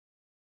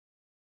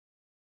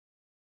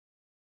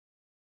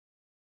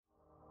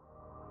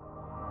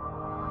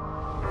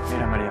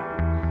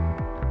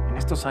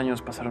estos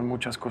años pasaron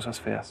muchas cosas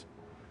feas.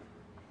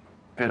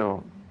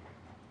 Pero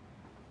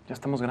ya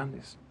estamos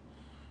grandes.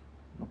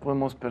 No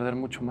podemos perder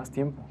mucho más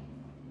tiempo.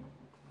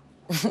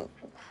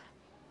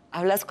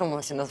 Hablas como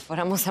si nos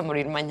fuéramos a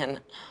morir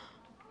mañana.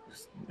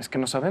 Es que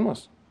no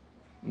sabemos.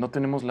 No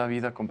tenemos la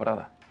vida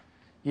comprada.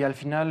 Y al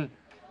final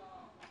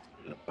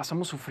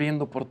pasamos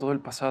sufriendo por todo el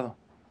pasado,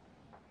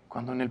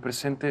 cuando en el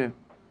presente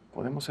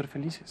podemos ser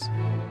felices.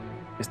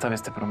 Esta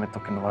vez te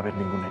prometo que no va a haber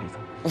ningún herido.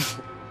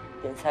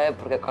 ¿Quién sabe?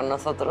 Porque con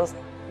nosotros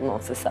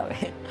no se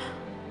sabe.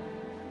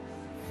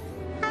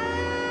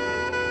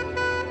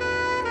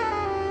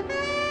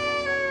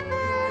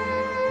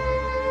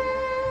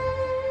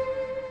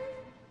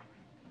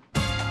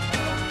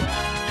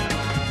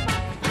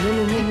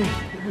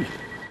 No.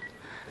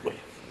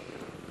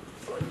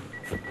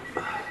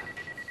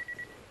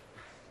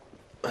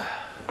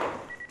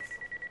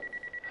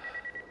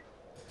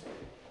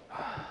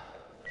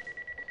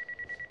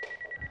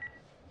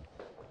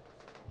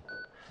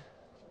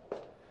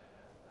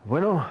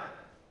 Bueno.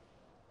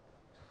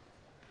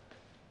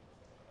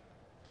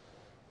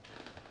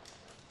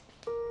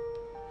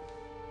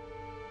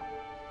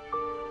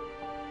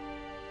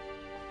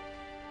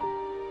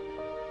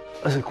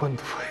 ¿Hace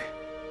cuánto fue?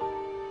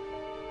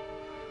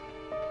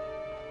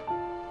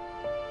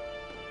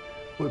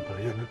 Voy para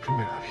allá en el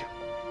primer avión.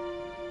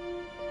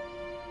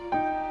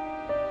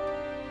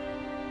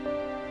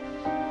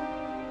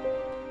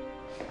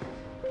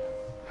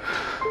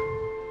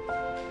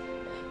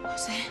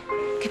 José,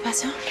 ¿qué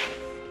pasó?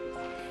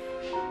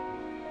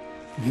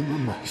 Mi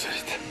mamá,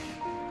 Sarita.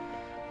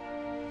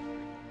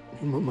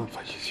 Mi mamá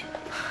falleció.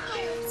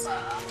 Ay, José.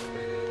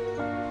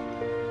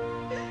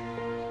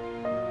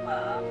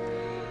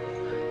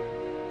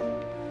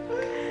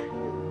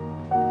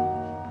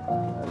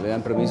 ¿Le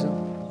dan permiso?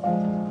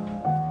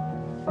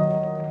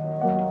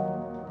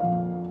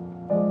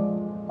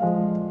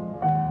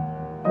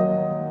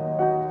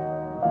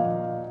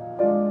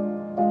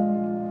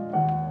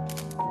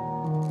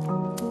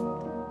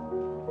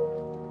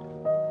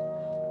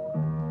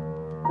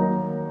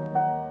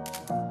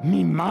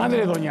 Mi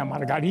madre, doña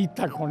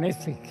Margarita, con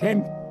ese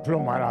ejemplo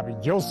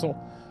maravilloso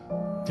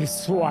de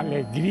su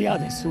alegría,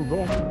 de su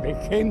don de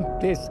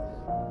gentes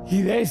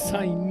y de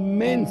esa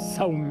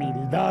inmensa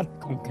humildad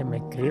con que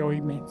me crió y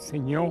me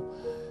enseñó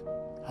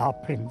a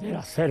aprender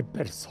a ser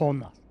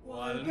persona.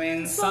 ¿Cuál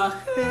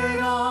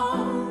mensajeras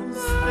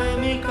de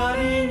mi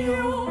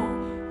cariño?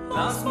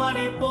 Las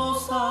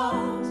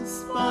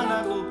mariposas van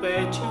a tu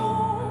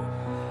pecho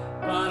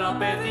para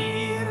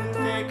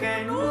pedirte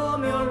que no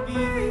me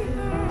olvides,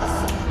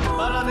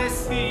 para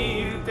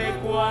decirte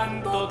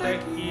cuánto te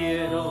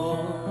quiero,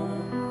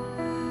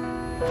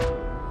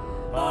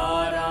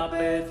 para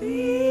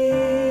pedirte.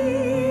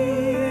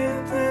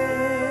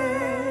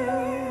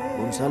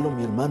 Gonzalo,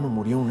 mi hermano,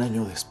 murió un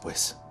año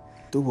después.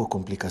 Tuvo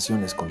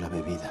complicaciones con la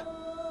bebida.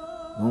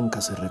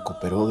 Nunca se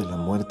recuperó de la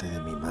muerte de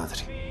mi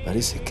madre.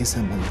 Parece que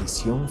esa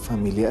maldición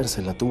familiar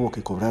se la tuvo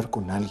que cobrar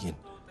con alguien.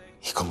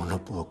 Y como no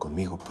pudo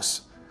conmigo,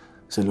 pues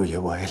se lo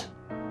llevó a él.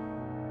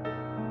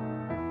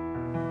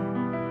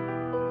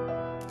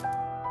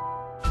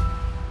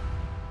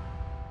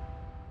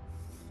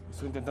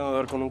 Estoy intentando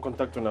dar con un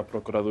contacto en la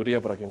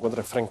Procuraduría para que encuentre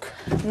a Frank.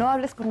 No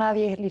hables con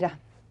nadie, Lira.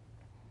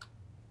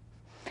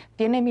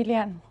 Tiene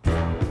Emiliano.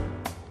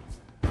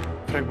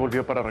 Frank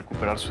volvió para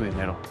recuperar su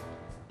dinero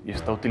y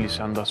está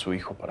utilizando a su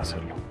hijo para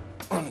hacerlo.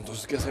 Bueno,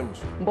 entonces, ¿qué hacemos?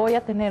 Voy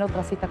a tener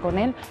otra cita con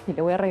él y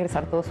le voy a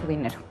regresar todo su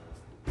dinero.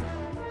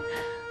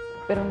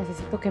 Pero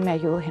necesito que me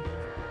ayuden.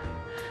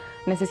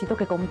 Necesito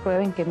que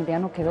comprueben que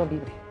Emiliano quedó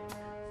libre.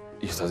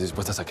 ¿Y estás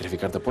dispuesta a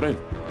sacrificarte por él?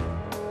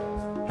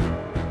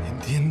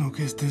 Entiendo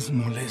que estés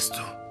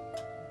molesto,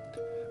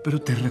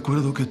 pero te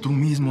recuerdo que tú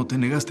mismo te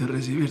negaste a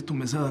recibir tu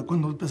mesada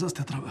cuando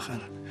empezaste a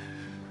trabajar.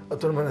 A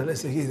tu hermana le he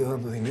seguido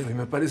dando dinero y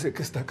me parece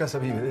que esta casa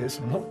vive de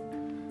eso, ¿no?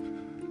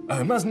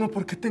 Además, no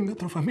porque tenga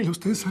otra familia.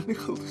 Ustedes han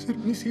dejado de ser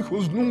mis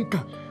hijos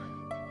nunca.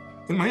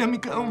 En Miami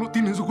cada uno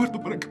tiene su cuarto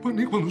para que puedan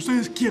ir cuando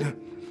ustedes quieran.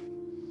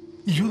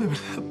 Y yo de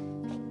verdad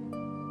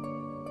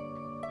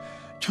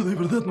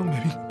no me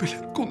vine a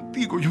pelear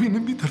contigo. Yo vine a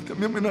invitarte a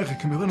mi homenaje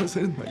que me van a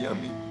hacer en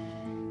Miami.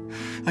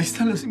 Ahí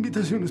están las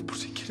invitaciones por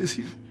si quieres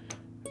ir.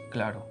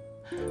 Claro.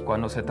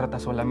 Cuando se trata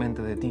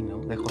solamente de ti, ¿no?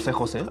 De José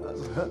José.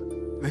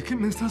 ¿De qué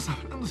me estás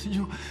hablando si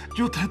yo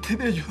traté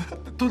de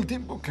ayudarte todo el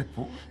tiempo que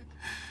pude?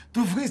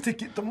 Tú fuiste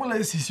quien tomó la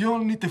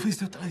decisión y te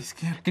fuiste a otra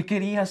izquierda. ¿Qué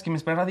querías? ¿Que me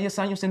esperara 10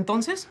 años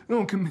entonces?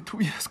 No, que me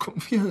tuvieras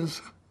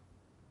confianza.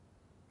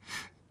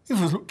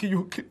 Eso es lo que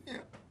yo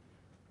quería.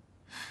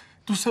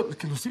 Tú sabes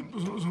que los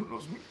tiempos no son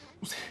los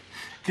mismos.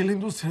 Que la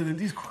industria del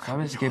disco...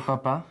 ¿Sabes qué,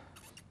 papá?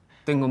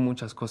 Tengo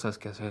muchas cosas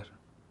que hacer.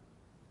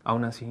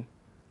 Aún así,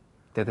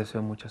 te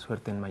deseo mucha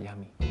suerte en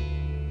Miami.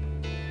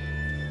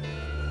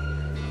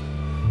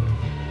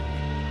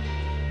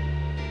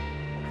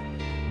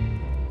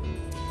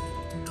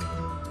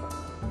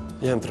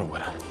 Ya entró,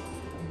 güera.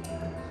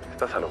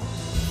 Está a salvo.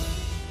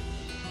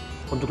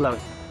 Con tu clave.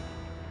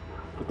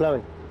 Tu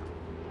clave.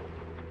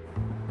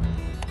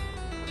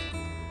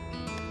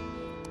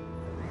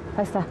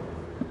 Ahí está.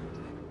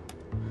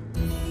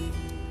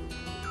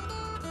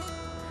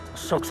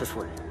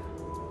 Successful.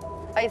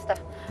 Ahí está.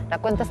 La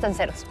cuenta está en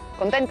ceros.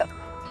 ¿Contento?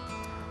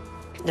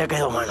 Ya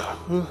quedó, mano.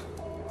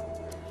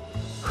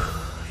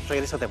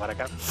 Regrésate para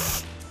acá.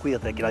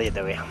 Cuídate de que nadie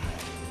te vea.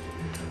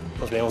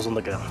 Nos vemos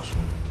donde quedamos.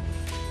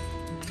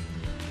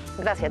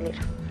 Gracias, Lira.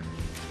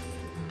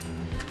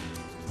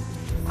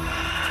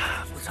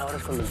 Pues ahora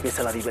es cuando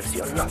empieza la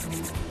diversión, ¿no?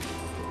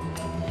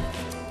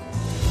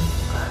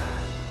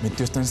 Mi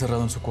tío está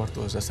encerrado en su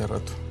cuarto desde hace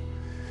rato,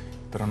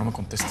 pero no me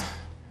contesta.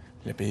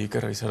 Le pedí que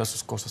revisara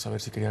sus cosas a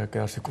ver si quería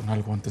quedarse con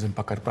algo antes de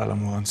empacar para la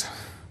mudanza.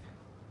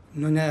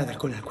 No hay nada de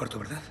alcohol en el cuarto,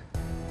 ¿verdad?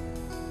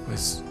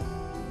 Pues,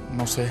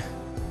 no sé.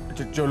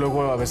 Yo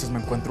luego a veces me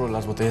encuentro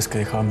las botellas que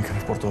dejaba mi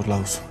jefe por todos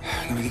lados.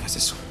 No me digas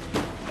eso.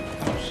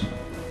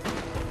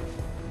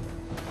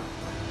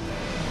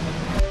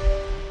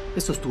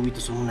 Estos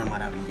tubitos son una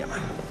maravilla,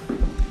 mano.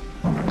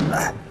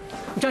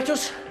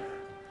 Muchachos,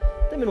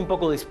 denme un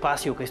poco de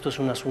espacio, que esto es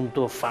un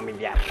asunto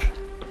familiar.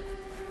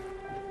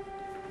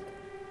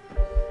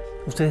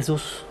 Ustedes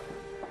dos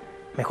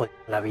me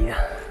jodieron la vida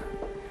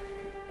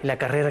y la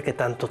carrera que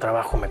tanto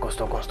trabajo me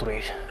costó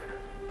construir.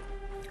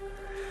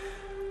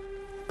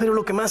 Pero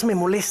lo que más me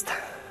molesta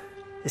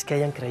es que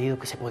hayan creído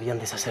que se podían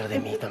deshacer de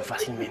mí tan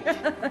fácilmente.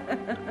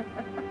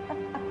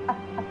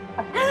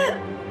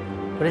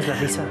 ¿Cuál es la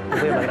risa? ¿Me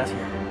voy a la gracia?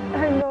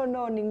 Ay,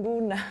 no,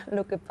 ninguna.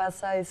 Lo que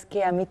pasa es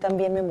que a mí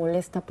también me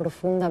molesta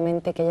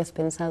profundamente que hayas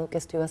pensado que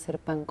esto iba a ser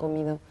pan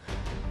comido.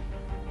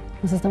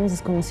 Nos estamos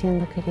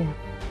desconociendo, querido.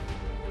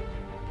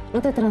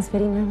 No te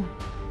transferí nada.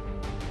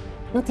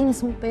 No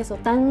tienes un peso,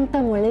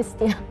 tanta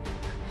molestia.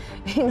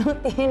 Y no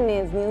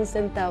tienes ni un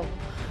centavo.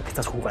 ¿A qué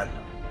estás jugando?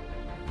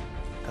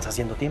 ¿Estás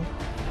haciendo tiempo?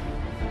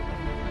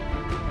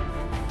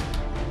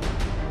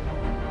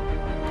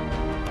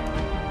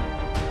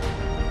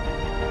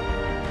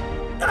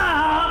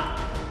 ¡Ah!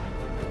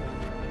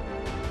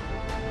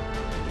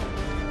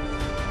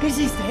 ¿Qué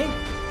hiciste, eh?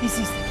 ¿Qué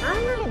hiciste?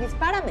 Ándale,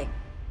 dispárame.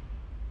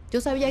 Yo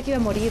sabía que iba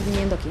a morir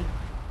viniendo aquí.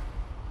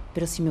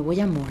 Pero si me voy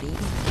a morir,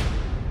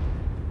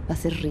 va a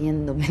ser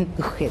riéndome en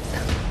tu jeta.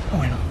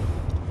 Bueno,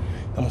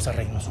 vamos a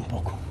reírnos un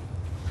poco.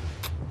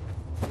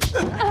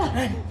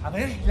 A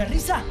ver, la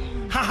risa.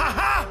 ¡Ja, ja,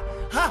 ja!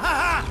 ¡Ja, ja,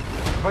 ja!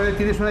 Padre,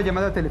 tienes una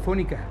llamada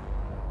telefónica.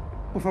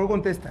 Por favor,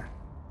 contesta.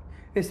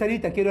 Es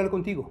Sarita, quiero hablar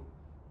contigo.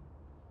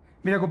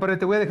 Mira, compadre,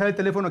 te voy a dejar el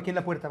teléfono aquí en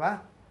la puerta,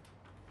 ¿va?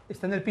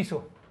 Está en el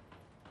piso.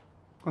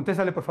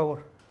 Contéstale, por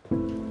favor.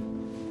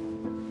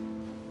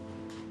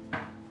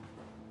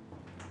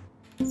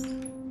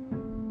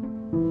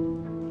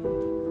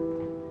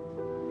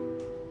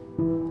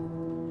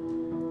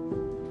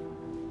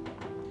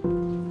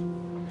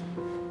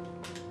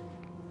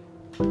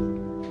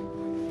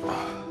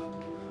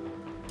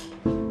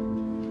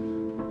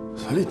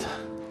 Sarita.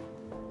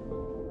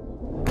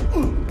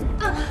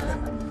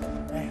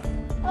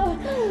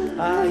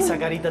 Ay, esa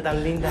carita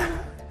tan linda.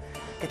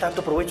 ¿Qué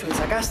tanto provecho le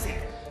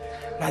sacaste?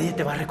 Nadie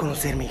te va a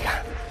reconocer,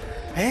 mija.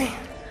 ¿Eh?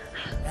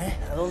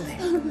 ¿A dónde?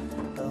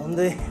 ¿A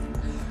dónde?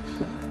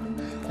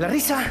 La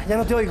risa, ya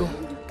no te oigo.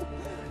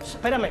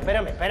 Espérame.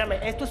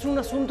 Esto es un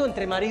asunto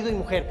entre marido y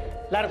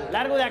mujer.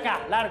 Largo de acá,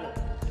 largo.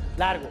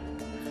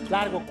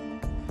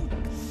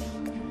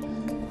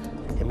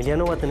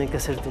 Emiliano va a tener que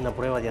hacerte una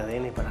prueba de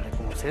ADN para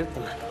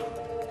reconocerte, mano.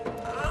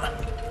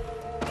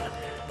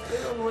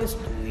 Pero no es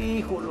tu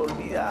hijo, lo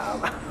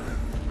olvidaba.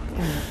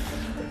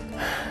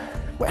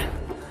 Bueno,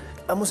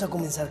 vamos a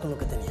comenzar con lo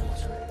que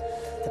teníamos.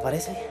 ¿Te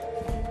parece?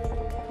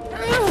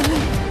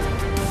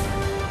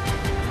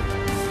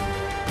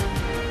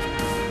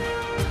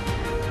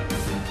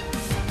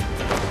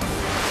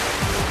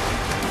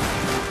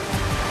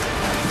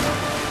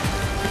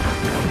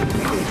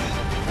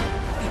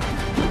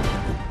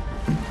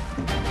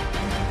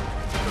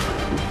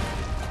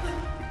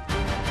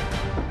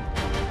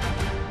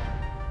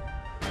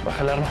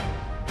 Baja el arma.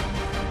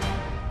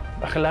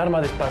 Baja el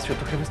arma despacio.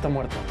 Tu jefe está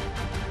muerto.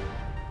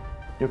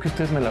 Yo que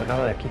ustedes me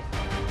largaba de aquí.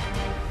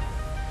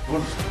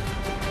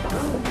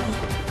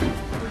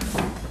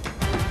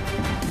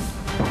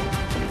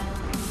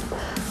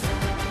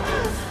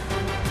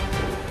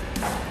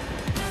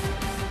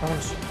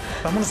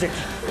 Vámonos de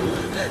aquí.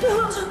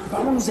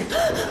 Vámonos de aquí.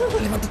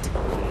 Levántate.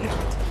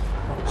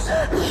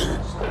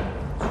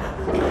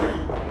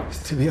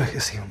 Este viaje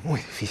ha sido muy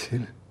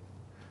difícil.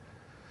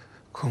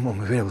 ¿Cómo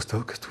me hubiera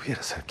gustado que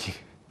estuvieras aquí?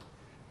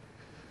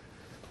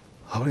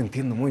 Ahora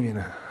entiendo muy bien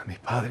a mi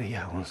padre y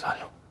a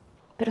Gonzalo.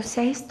 Pero si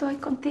ahí estoy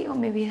contigo,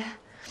 mi vida.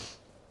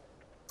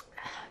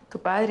 Tu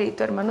padre y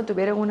tu hermano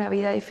tuvieron una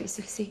vida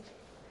difícil, sí.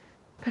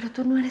 Pero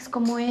tú no eres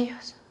como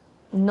ellos.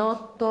 No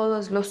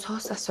todos los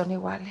Sosas son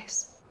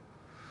iguales.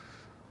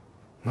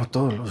 No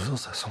todos los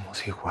Sosas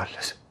somos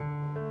iguales.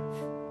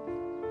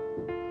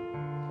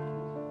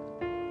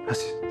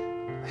 Gracias.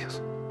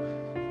 Adiós.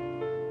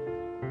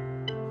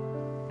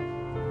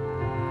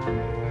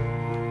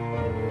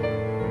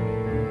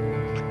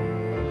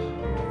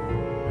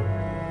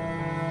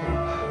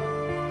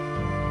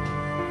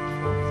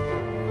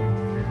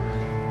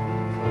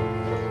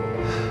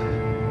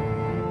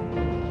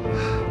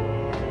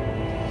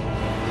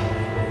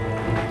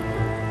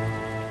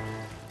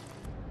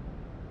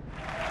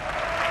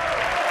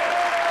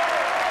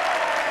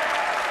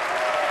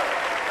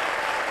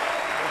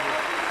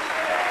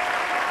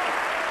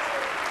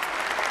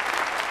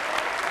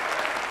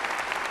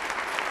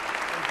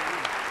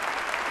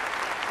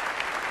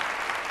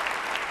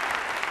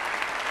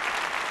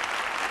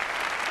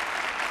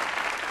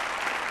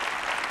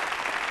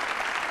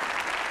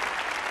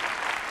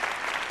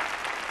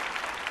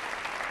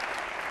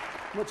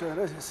 Muchas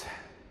gracias.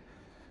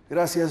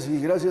 Gracias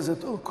y gracias de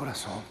todo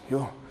corazón.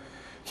 Yo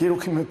quiero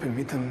que me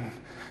permitan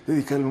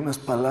dedicarle unas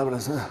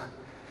palabras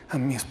a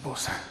mi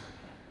esposa,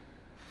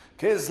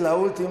 que es la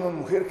última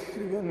mujer que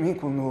escribió en mí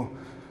cuando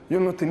yo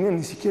no tenía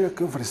ni siquiera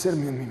que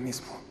ofrecerme a mí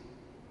mismo.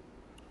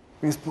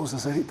 Mi esposa,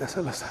 Sarita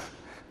Salazar.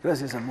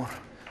 Gracias, amor.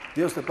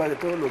 Dios te pague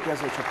todo lo que has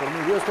hecho por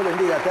mí. Dios te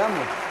bendiga. Te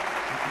amo.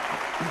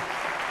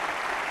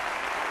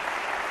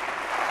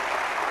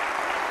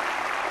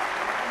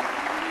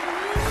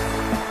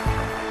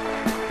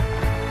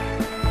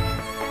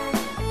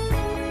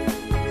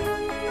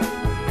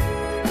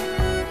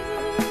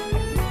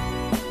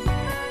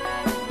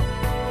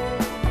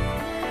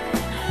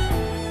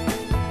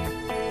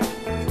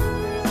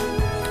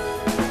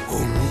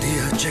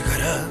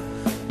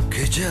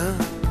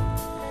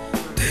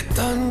 De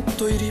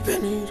tanto ir y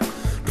venir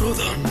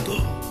rodando,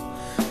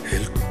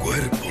 el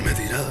cuerpo me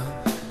dirá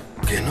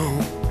que no,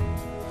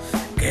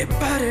 que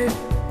pare,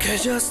 que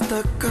ya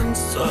está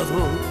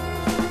cansado.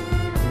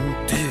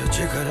 Un día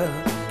llegará,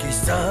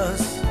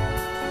 quizás,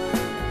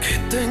 que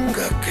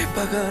tenga que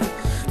pagar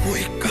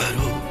muy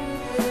caro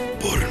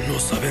por no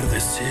saber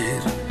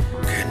decir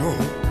que no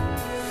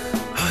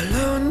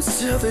al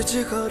ansia de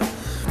llegar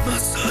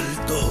más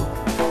alto.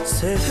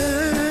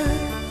 Seré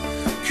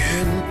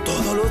quien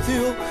todo lo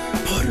dio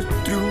por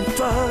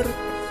triunfar,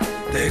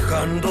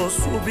 dejando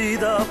su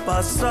vida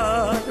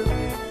pasar,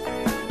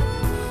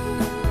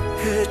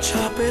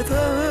 hecha pedazos.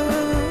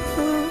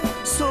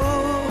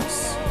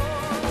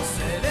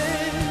 Seré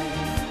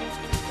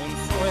un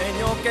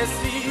sueño que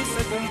sí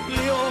se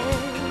cumplió,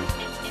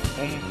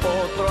 un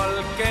potro al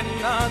que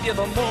nadie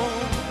domó.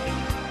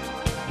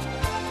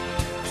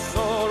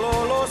 Solo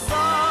los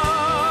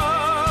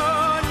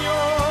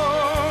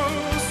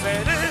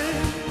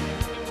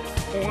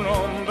un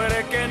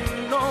hombre que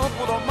no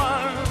pudo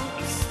más,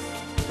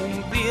 un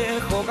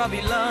viejo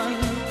gavilán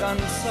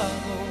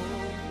cansado,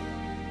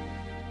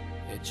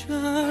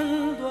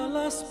 echando a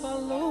las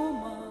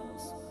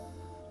palomas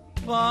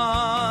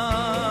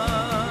pan.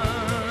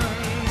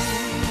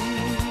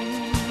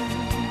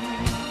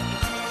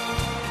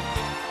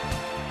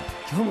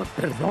 Yo me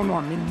perdono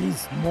a mí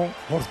mismo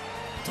por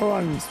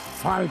todas mis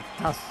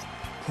faltas,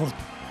 por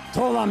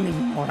toda mi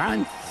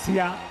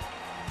ignorancia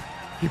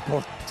y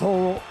por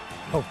todo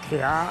lo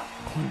que ha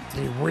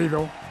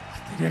contribuido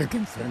a tener que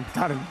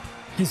enfrentar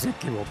mis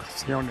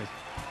equivocaciones.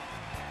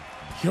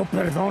 Yo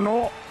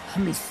perdono a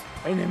mis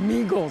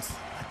enemigos,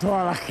 a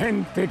toda la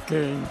gente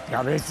que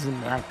a veces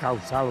me ha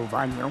causado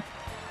daño.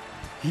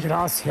 Y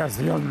gracias,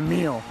 Dios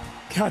mío,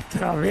 que a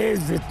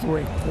través de tu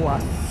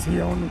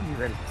ecuación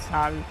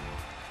universal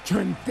yo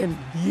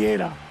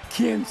entendiera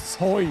quién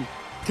soy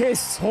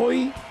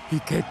y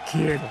qué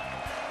quiero.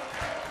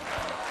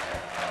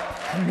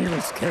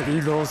 Amigos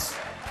queridos,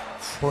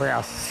 fue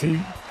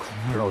así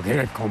como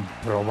logré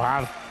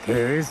comprobar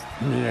que es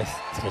mi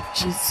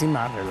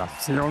estrechísima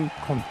relación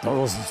con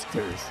todos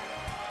ustedes.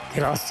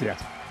 Gracias,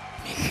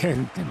 mi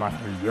gente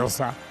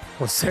maravillosa,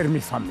 por ser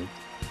mi familia.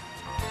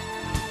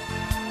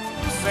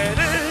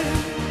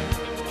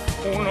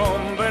 Seré un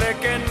hombre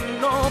que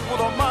no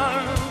pudo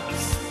más,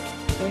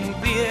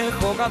 un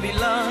viejo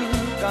gavilán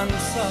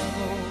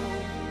cansado,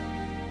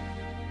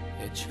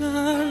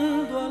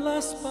 echando a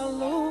las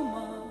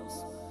palomas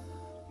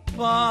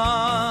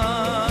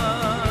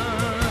pan.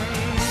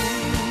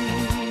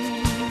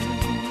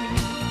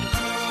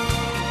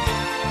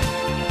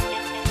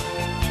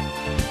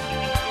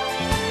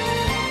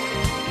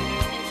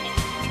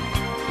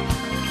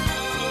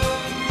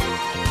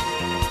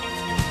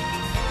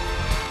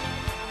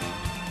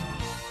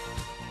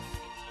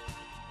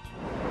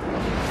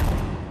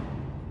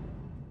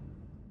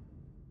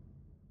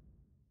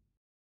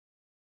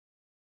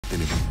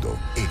 Telemundo,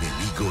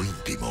 enemigo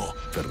íntimo.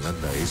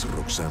 Fernanda es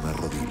Roxana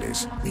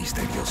Rodiles,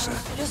 misteriosa.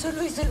 Yo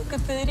solo hice lo que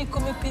Federico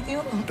me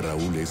pidió.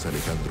 Raúl es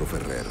Alejandro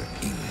Ferrer,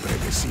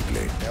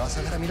 impredecible. ¿Me vas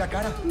a ver a mí la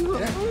cara?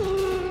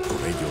 Con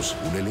ellos,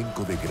 un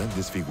elenco de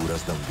grandes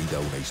figuras dan vida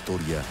a una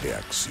historia de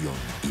acción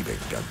y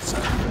venganza.